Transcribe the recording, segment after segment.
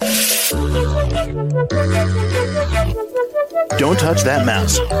Don't touch that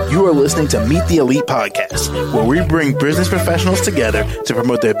mouse. You are listening to Meet the Elite Podcast, where we bring business professionals together to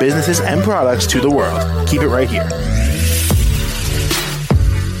promote their businesses and products to the world. Keep it right here.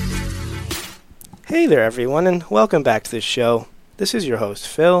 Hey there, everyone, and welcome back to the show. This is your host,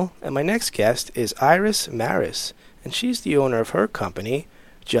 Phil, and my next guest is Iris Maris, and she's the owner of her company,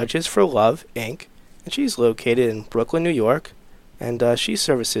 Judges for Love, Inc., and she's located in Brooklyn, New York, and she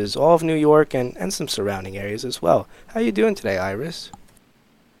services all of New York and some surrounding areas as well. How are you doing today, Iris?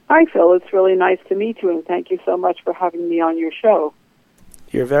 Hi, Phil. It's really nice to meet you, and thank you so much for having me on your show.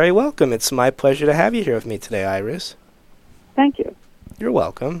 You're very welcome. It's my pleasure to have you here with me today, Iris. Thank you. You're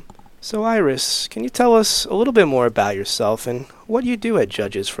welcome. So, Iris, can you tell us a little bit more about yourself and what you do at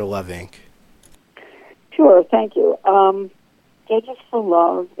Judges for Love, Inc.? Sure, thank you. Judges for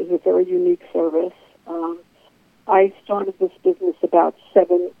Love is a very unique service. I started this business about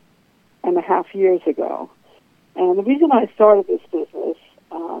 7.5 years ago. And the reason I started this business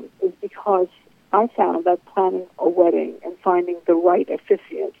is because I found that planning a wedding and finding the right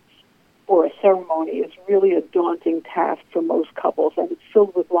officiant for a ceremony is really a daunting task for most couples, and it's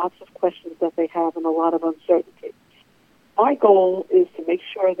filled with lots of questions that they have and a lot of uncertainty. My goal is to make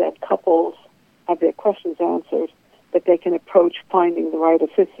sure that couples have their questions answered, that they can approach finding the right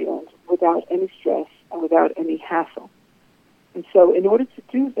officiant without any stress and without any hassle. And so in order to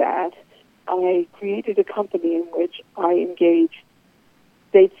do that, I created a company in which I engage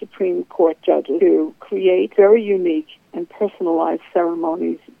state Supreme Court judges to create very unique and personalized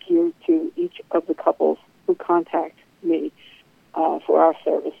ceremonies geared to each of the couples who contact me for our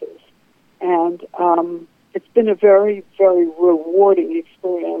services. And it's been a very, very rewarding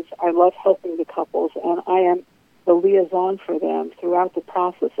experience. I love helping the couples, and I am the liaison for them throughout the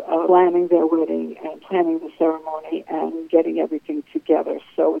process of planning their wedding and planning the ceremony and getting everything together.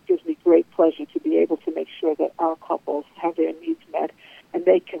 So it gives me great pleasure to be able to make sure that our couples have their needs met and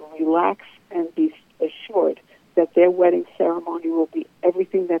they can relax and be assured that their wedding ceremony will be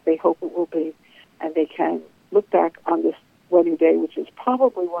everything that they hope it will be, and they can look back on this wedding day, which is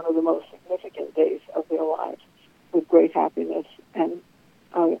probably one of the most significant days of their lives, with great happiness and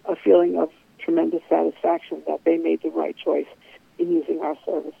a feeling of tremendous satisfaction that they made the right choice in using our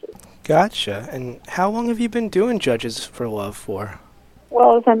services. Gotcha. And how long have you been doing Judges for Love for?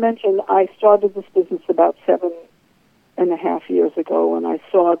 Well, as I mentioned, I started this business about 7.5 years ago, and I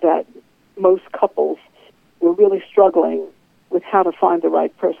saw that most couples were really struggling with how to find the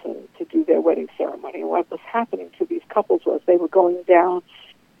right person to do their wedding ceremony. And what was happening to these couples was they were going down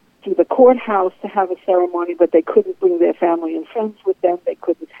to the courthouse to have a ceremony, but they couldn't bring their family and friends with them. They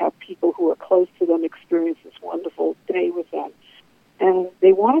couldn't have people who were close to them experience this wonderful day with them. And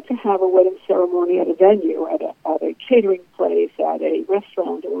they wanted to have a wedding ceremony at a venue, at a catering place, at a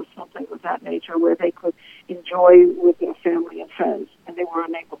restaurant, or something of that nature where they could enjoy with their family and friends, and they were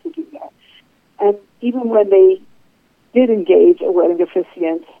unable to do that. And even when they did engage a wedding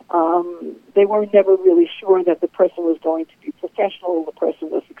officiant, they were never really sure that the person was going to be professional, the person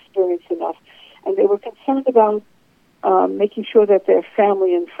was experienced enough, and they were concerned about making sure that their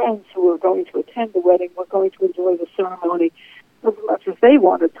family and friends who were going to attend the wedding were going to enjoy the ceremony as much as they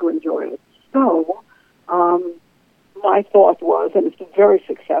wanted to enjoy it. So my thought was, and it's been very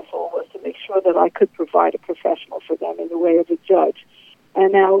successful, was to make sure that I could provide a professional for them in the way of a judge.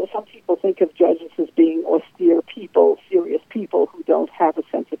 And now some people think of judges as being austere people, serious people who don't have a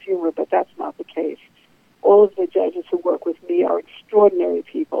sense of humor, but that's not the case. All of the judges who work with me are extraordinary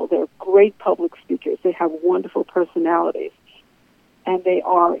people. They're great public speakers. They have wonderful personalities. And they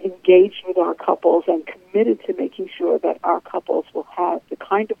are engaged with our couples and committed to making sure that our couples will have the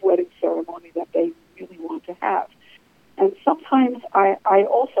kind of wedding ceremony that they really want to have. And sometimes I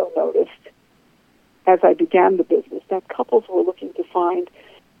also noticed, as I began the business, that couples were looking to find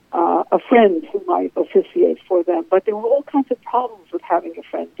a friend who might officiate for them, but there were all kinds of problems with having a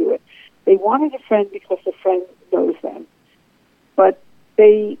friend do it. They wanted a friend because the friend knows them, but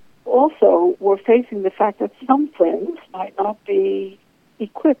they also were facing the fact that some friends might not be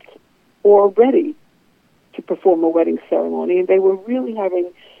equipped or ready to perform a wedding ceremony, and they were really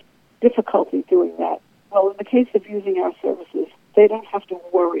having difficulty doing that. Well, in the case of using our services, they don't have to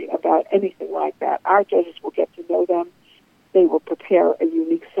worry about anything like that. Our judges will get to know them. They will prepare a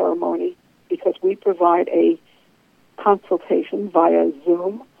unique ceremony because we provide a consultation via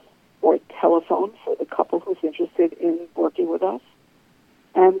Zoom or telephone for the couple who's interested in working with us.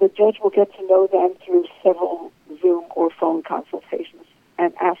 And the judge will get to know them through several Zoom or phone consultations.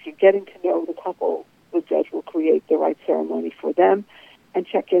 And after getting to know the couple, the judge will create the right ceremony for them and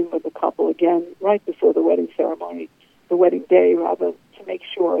check in with the couple again right before the wedding ceremony, the wedding day rather, to make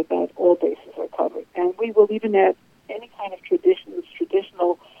sure that all bases are covered. And we will even add any kind of tradition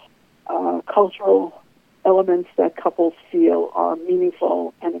cultural elements that couples feel are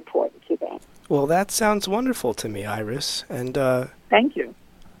meaningful and important to them. Well, that sounds wonderful to me, Iris. And Thank you.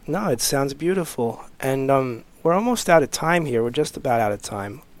 no, it sounds beautiful. And we're almost out of time here. We're just about out of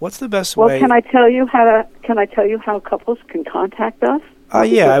time. What's the best way? Well, can I tell you how couples can contact us?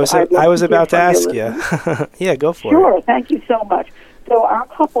 Yeah, I was about to ask you. Yeah, go for it. Sure, thank you so much. So our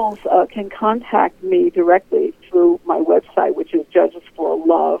couples can contact me directly through my website, which is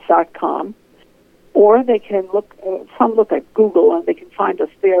judgesforlove.com, or they can look at Google and they can find us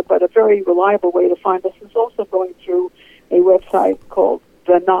there. But a very reliable way to find us is also going through a website called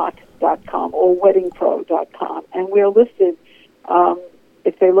theknot.com or weddingpro.com, and we're listed.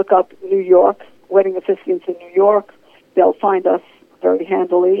 If they look up New York, wedding officiants in New York, they'll find us very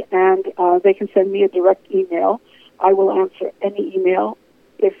handily, and they can send me a direct email. I will answer any email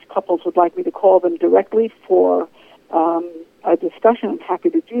if couples would like me to call them directly for a discussion. I'm happy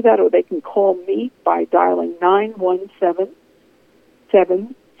to do that, or they can call me by dialing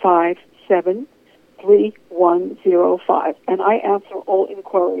 917-757-3105. And I answer all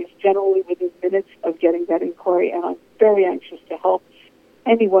inquiries generally within minutes of getting that inquiry, and I'm very anxious to help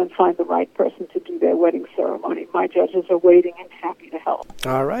anyone find the right person to do their wedding ceremony. My judges are waiting and happy to help.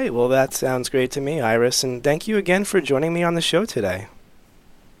 All right. Well, that sounds great to me, Iris. And thank you again for joining me on the show today.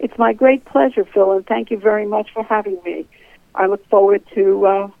 It's my great pleasure, Phil, and thank you very much for having me. I look forward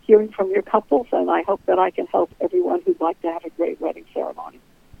to hearing from your couples, and I hope that I can help everyone who'd like to have a great wedding ceremony.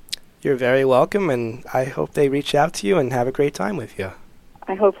 You're very welcome, and I hope they reach out to you and have a great time with you.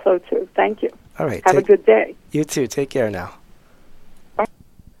 I hope so, too. Thank you. All right. Have a good day. You too. Take care now. Bye.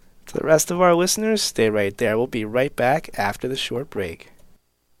 To the rest of our listeners, stay right there. We'll be right back after the short break.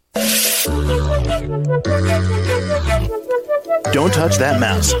 Don't touch that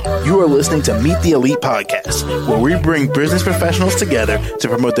mouse. You are listening to Meet the Elite Podcast, where we bring business professionals together to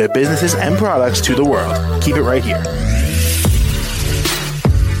promote their businesses and products to the world. Keep it right here.